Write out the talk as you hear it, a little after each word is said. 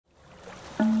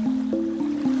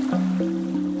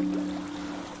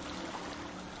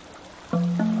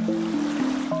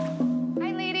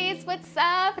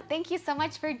Thank you so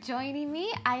much for joining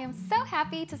me. I am so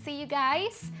happy to see you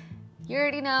guys. You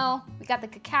already know we got the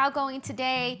cacao going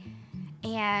today,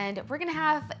 and we're gonna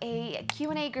have a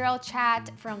Q&A girl chat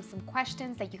from some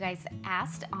questions that you guys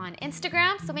asked on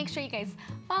Instagram. So make sure you guys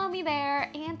follow me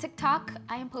there, and TikTok.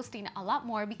 I am posting a lot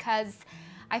more because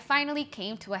I finally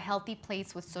came to a healthy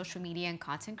place with social media and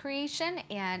content creation,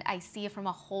 and I see it from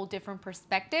a whole different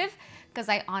perspective because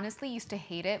I honestly used to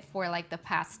hate it for like the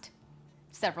past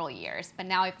several years, but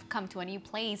now I've come to a new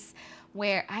place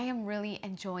where I am really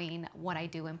enjoying what I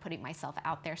do and putting myself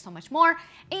out there so much more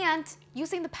and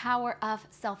using the power of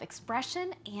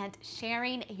self-expression and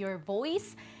sharing your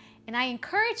voice. And I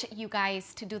encourage you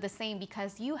guys to do the same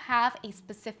because you have a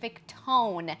specific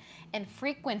tone and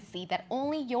frequency that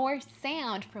only your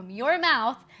sound from your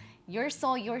mouth, your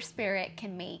soul, your spirit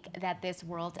can make that this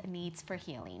world needs for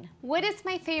healing. What is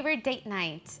my favorite date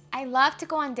night? I love to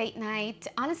go on date night.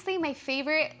 Honestly, my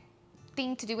favorite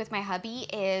thing to do with my hubby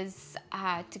is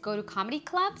to go to comedy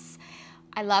clubs.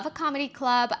 I love a comedy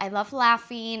club. I love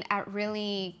laughing at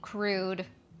really crude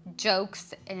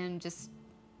jokes and just,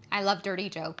 I love dirty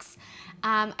jokes.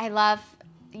 I love,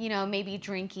 you know, maybe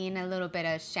drinking a little bit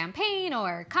of champagne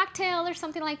or cocktail or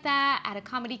something like that at a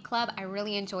comedy club. I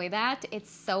really enjoy that.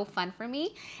 It's so fun for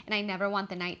me, and I never want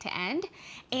the night to end.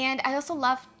 And I also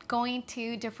love going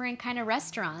to different kind of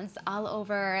restaurants all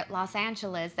over Los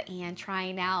Angeles and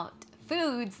trying out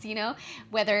foods, you know,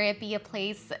 whether it be a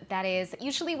place that is,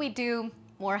 usually we do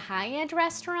more high-end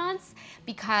restaurants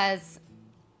because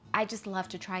I just love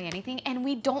to try anything, and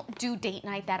we don't do date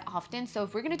night that often. So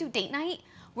if we're gonna do date night,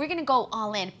 we're gonna go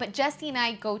all in. But Jesse and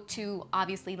I go to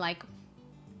obviously like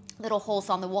little holes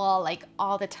on the wall like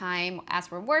all the time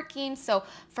as we're working. So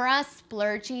for us,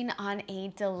 splurging on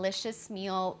a delicious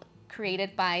meal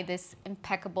created by this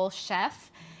impeccable chef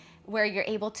where you're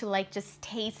able to like just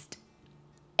taste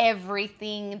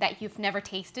everything that you've never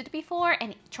tasted before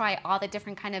and try all the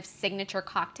different kind of signature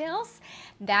cocktails.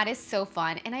 That is so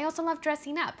fun. And I also love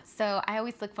dressing up, so I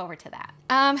always look forward to that.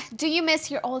 Do you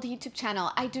miss your old YouTube channel?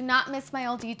 I do not miss my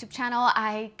old YouTube channel.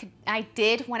 I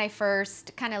did when I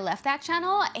first kind of left that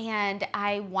channel, and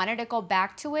I wanted to go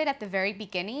back to it at the very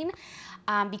beginning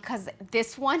because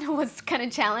this one was kind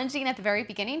of challenging at the very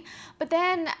beginning. But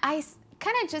then I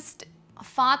kind of just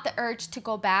fought the urge to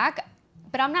go back.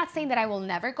 But I'm not saying that I will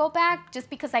never go back just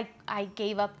because I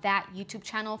gave up that YouTube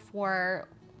channel for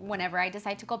whenever I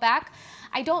decide to go back.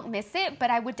 I don't miss it, but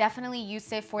I would definitely use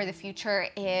it for the future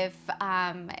if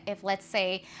let's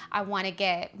say I want to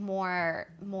get more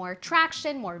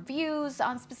traction, more views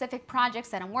on specific projects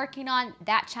that I'm working on.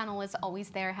 That channel is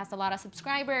always there. It has a lot of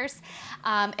subscribers,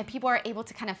 and people are able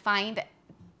to kind of find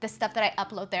the stuff that I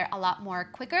upload there a lot more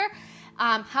quicker.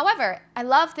 However, I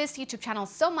love this YouTube channel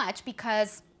so much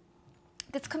because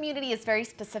this community is very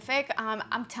specific.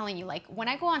 I'm telling you, like when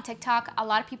I go on TikTok, a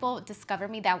lot of people discover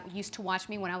me that used to watch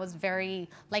me when I was very,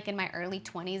 like in my early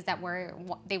 20s,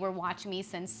 they were watching me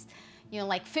since, you know,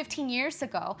 like 15 years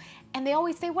ago. And they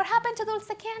always say, what happened to Dulce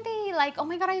Candy? Like, oh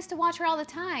my God, I used to watch her all the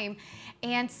time.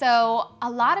 And so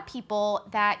a lot of people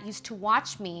that used to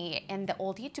watch me in the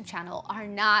old YouTube channel are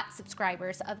not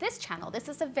subscribers of this channel. This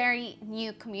is a very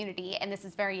new community, and this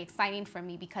is very exciting for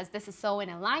me because this is so in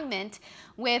alignment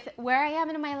with where I am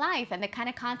in my life and the kind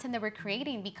of content that we're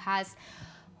creating, because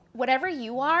whatever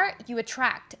you are, you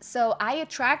attract. So I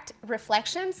attract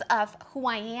reflections of who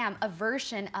I am, a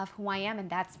version of who I am, and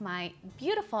that's my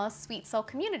beautiful Sweet Soul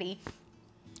community.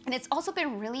 And it's also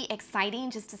been really exciting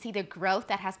just to see the growth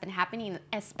that has been happening,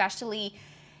 especially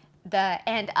the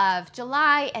end of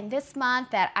July and this month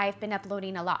that I've been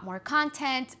uploading a lot more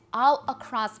content all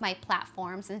across my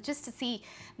platforms, and just to see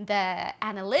the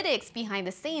analytics behind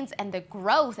the scenes and the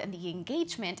growth and the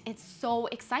engagement, it's so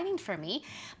exciting for me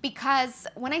because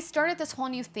when I started this whole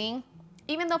new thing,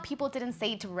 even though people didn't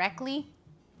say it directly,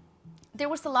 there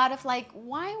was a lot of like,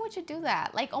 why would you do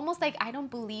that? Like almost like, I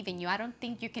don't believe in you. I don't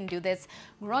think you can do this.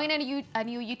 Growing a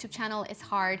new YouTube channel is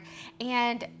hard.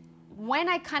 And when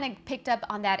I kind of picked up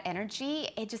on that energy,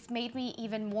 it just made me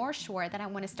even more sure that I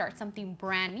want to start something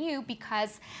brand new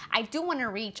because I do want to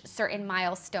reach certain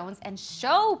milestones and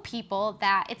show people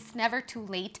that it's never too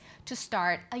late to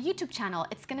start a YouTube channel.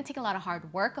 It's going to take a lot of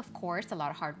hard work, of course, a lot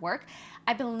of hard work.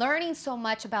 I've been learning so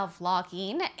much about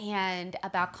vlogging and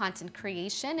about content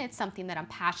creation. It's something that I'm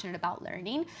passionate about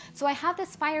learning. So I have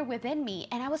this fire within me,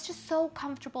 and I was just so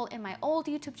comfortable in my old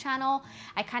YouTube channel.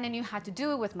 I kind of knew how to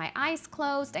do it with my eyes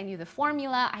closed. I knew the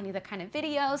formula, I knew the kind of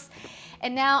videos,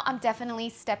 and now I'm definitely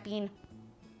stepping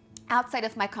outside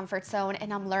of my comfort zone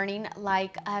and I'm learning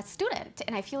like a student.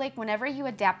 And I feel like whenever you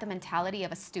adapt the mentality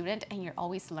of a student and you're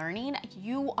always learning,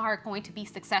 you are going to be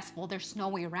successful. There's no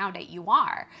way around it. You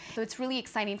are. So it's really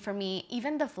exciting for me.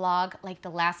 Even the vlog, like the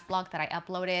last vlog that I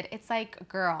uploaded, it's like,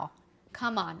 girl,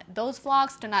 come on. Those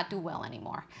vlogs do not do well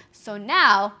anymore. So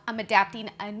now I'm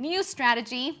adapting a new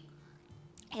strategy,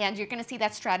 and you're gonna see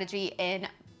that strategy in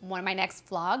one of my next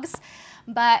vlogs.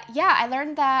 But yeah, I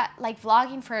learned that like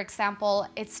vlogging, for example,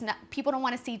 it's not, people don't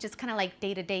want to see just kind of like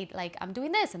day to day, like I'm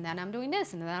doing this and then I'm doing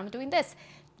this and then I'm doing this.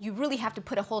 You really have to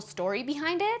put a whole story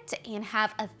behind it and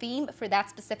have a theme for that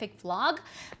specific vlog,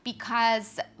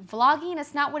 because vlogging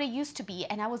is not what it used to be.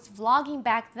 And I was vlogging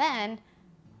back then,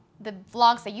 the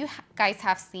vlogs that you guys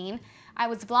have seen, I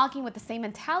was vlogging with the same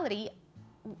mentality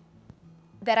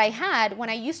that I had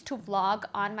when I used to vlog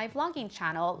on my vlogging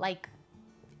channel like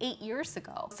 8 years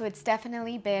ago. So it's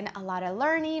definitely been a lot of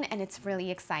learning, and it's really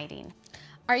exciting.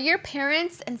 Are your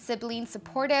parents and siblings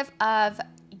supportive of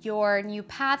your new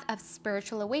path of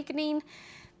spiritual awakening?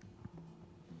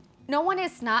 No one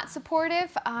is not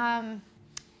supportive. Yeah,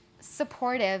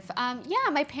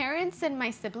 my parents and my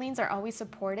siblings are always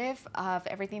supportive of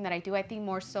everything that I do. I think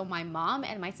more so my mom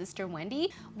and my sister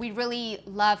Wendy. We really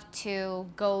love to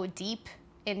go deep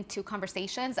into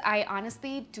conversations. I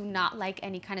honestly do not like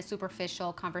any kind of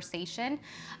superficial conversation.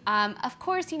 Of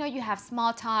course, you know, you have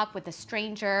small talk with a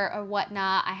stranger or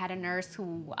whatnot. I had a nurse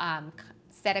who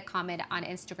said a comment on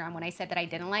Instagram when I said that I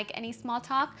didn't like any small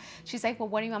talk. She's like, well,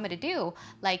 what do you want me to do?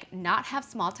 Like, not have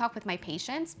small talk with my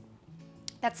patients?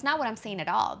 That's not what I'm saying at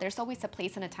all. There's always a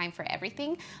place and a time for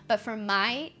everything. But for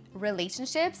my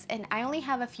relationships, and I only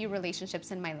have a few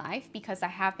relationships in my life because I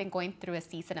have been going through a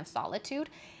season of solitude,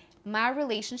 my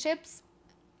relationships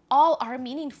all are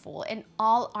meaningful and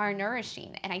all are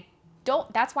nourishing. And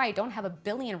that's why I don't have a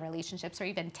billion relationships or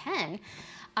even 10.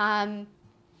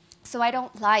 So I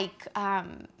don't like,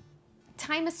 time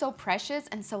is so precious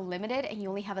and so limited, and you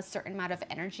only have a certain amount of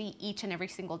energy each and every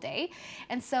single day.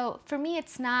 And so for me,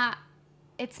 it's not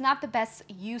the best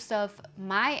use of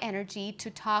my energy to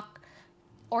talk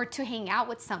or to hang out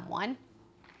with someone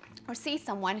or see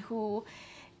someone who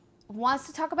wants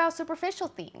to talk about superficial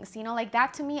things. You know, like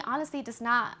that to me honestly does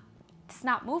not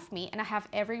move me, and I have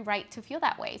every right to feel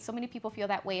that way. So many people feel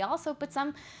that way also, but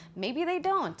some maybe they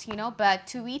don't, you know, but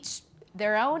to each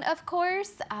their own, of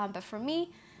course. But for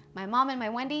me, my mom and my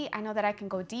Wendy, I know that I can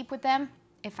go deep with them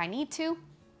if I need to.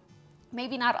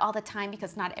 Maybe not all the time,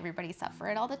 because not everybody's up for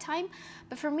it all the time.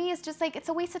 But for me, it's just like, it's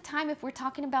a waste of time if we're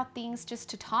talking about things just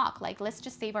to talk. Like, let's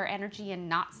just save our energy and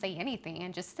not say anything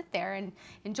and just sit there and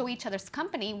enjoy each other's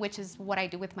company, which is what I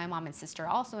do with my mom and sister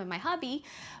also, and my hubby.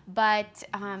 But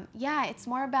yeah, it's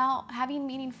more about having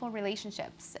meaningful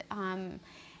relationships. And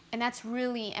that's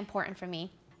really important for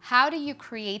me. How do you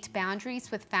create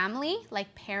boundaries with family,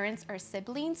 like parents or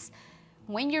siblings,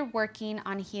 when you're working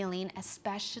on healing,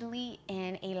 especially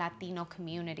in a Latino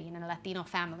community, in a Latino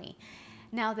family?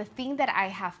 Now, the thing that I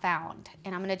have found,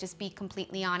 and I'm gonna just be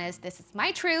completely honest, this is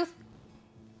my truth,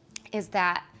 is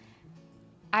that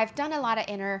I've done a lot of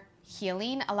inner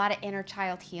healing, a lot of inner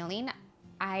child healing.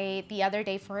 The other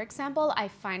day, for example, I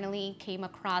finally came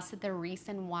across the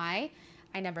reason why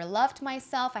I never loved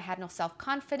myself. I had no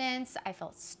self-confidence. I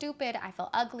felt stupid. I felt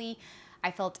ugly.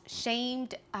 I felt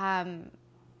shamed.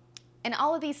 And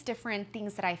all of these different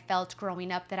things that I felt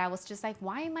growing up, that I was just like,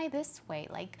 why am I this way?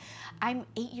 Like, I'm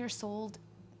 8 years old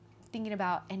thinking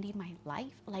about ending my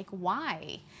life. Like,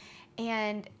 why?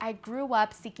 And I grew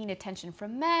up seeking attention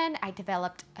from men. I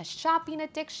developed a shopping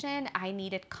addiction. I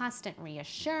needed constant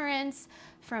reassurance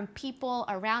from people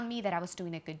around me that I was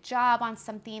doing a good job on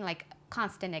something, like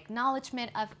constant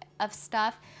acknowledgement of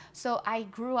stuff. So I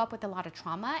grew up with a lot of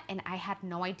trauma, and I had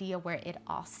no idea where it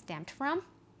all stemmed from.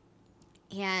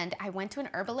 And I went to an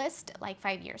herbalist like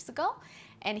 5 years ago,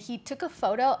 and he took a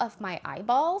photo of my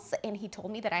eyeballs, and he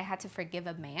told me that I had to forgive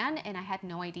a man, and I had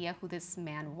no idea who this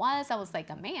man was. I was like,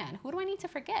 a man? Who do I need to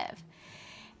forgive?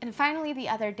 And finally, the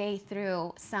other day,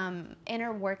 through some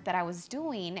inner work that I was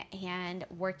doing and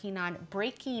working on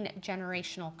breaking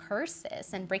generational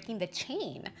curses and breaking the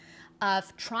chain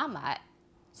of trauma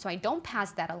so I don't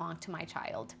pass that along to my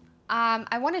child.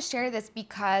 I want to share this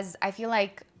because I feel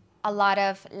like a lot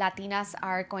of Latinas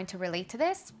are going to relate to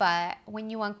this, but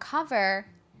when you uncover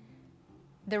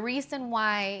the reason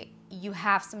why you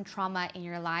have some trauma in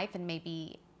your life, and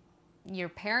maybe your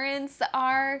parents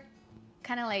are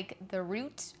kind of like the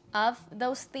root of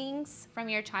those things from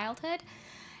your childhood,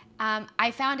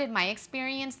 I found in my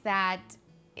experience that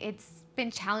it's been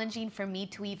challenging for me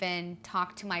to even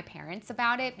talk to my parents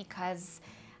about it, because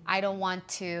I don't want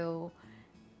to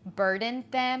burden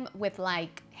them with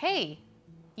like, hey,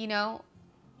 you know,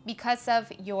 because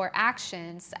of your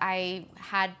actions, I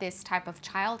had this type of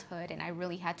childhood, and I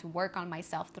really had to work on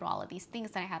myself through all of these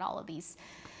things. And I had all of these,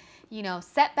 you know,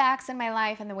 setbacks in my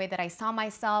life and the way that I saw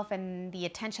myself and the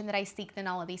attention that I seeked and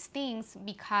all of these things,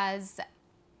 because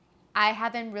I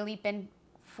haven't really been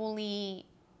fully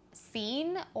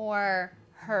seen or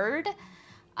heard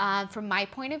from my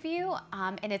point of view.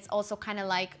 And it's also kind of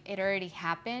like, it already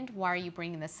happened. Why are you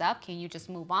bringing this up? Can you just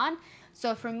move on?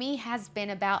 So for me, has been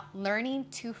about learning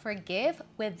to forgive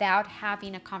without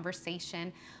having a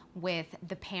conversation with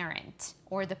the parent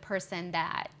or the person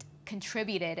that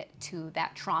contributed to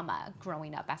that trauma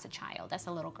growing up as a child, as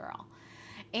a little girl.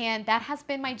 And that has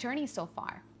been my journey so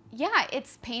far. Yeah,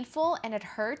 it's painful and it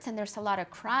hurts, and there's a lot of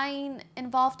crying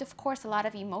involved, of course, a lot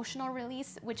of emotional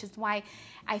release, which is why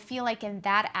I feel like in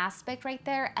that aspect right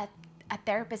there, a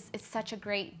therapist is such a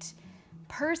great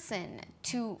person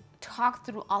to talk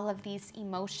through all of these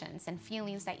emotions and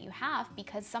feelings that you have,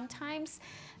 because sometimes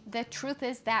the truth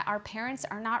is that our parents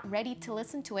are not ready to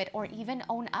listen to it or even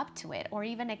own up to it or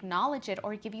even acknowledge it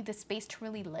or give you the space to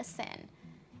really listen.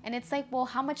 And it's like, well,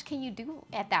 how much can you do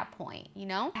at that point, you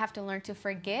know? I have to learn to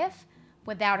forgive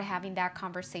without having that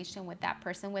conversation with that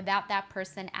person, without that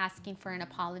person asking for an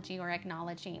apology or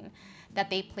acknowledging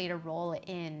that they played a role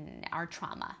in our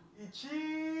trauma.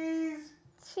 Cheese!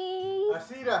 Cheese!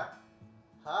 Asira!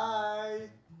 Hi!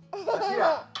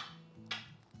 Asira!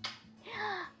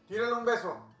 Tírale un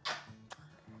beso.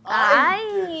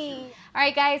 Bye. All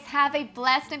right, guys, have a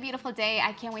blessed and beautiful day.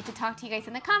 I can't wait to talk to you guys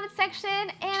in the comment section,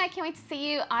 and I can't wait to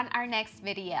see you on our next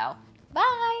video.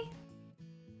 Bye.